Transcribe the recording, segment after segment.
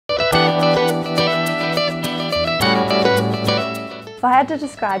I had to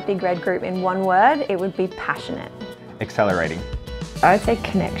describe Big Red Group in one word, it would be passionate. Accelerating. I would say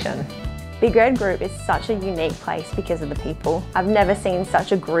connection. Big Red Group is such a unique place because of the people. I've never seen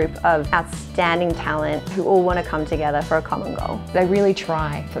such a group of outstanding talent who all want to come together for a common goal. They really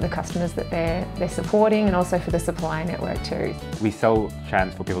try for the customers that they're supporting and also for the supplier network too. We sell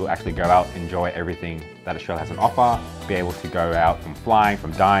chance for people to actually go out, enjoy everything that Australia has on offer, be able to go out from flying,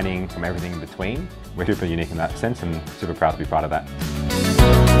 from dining, from everything in between. We're super unique in that sense and super proud to be part of that.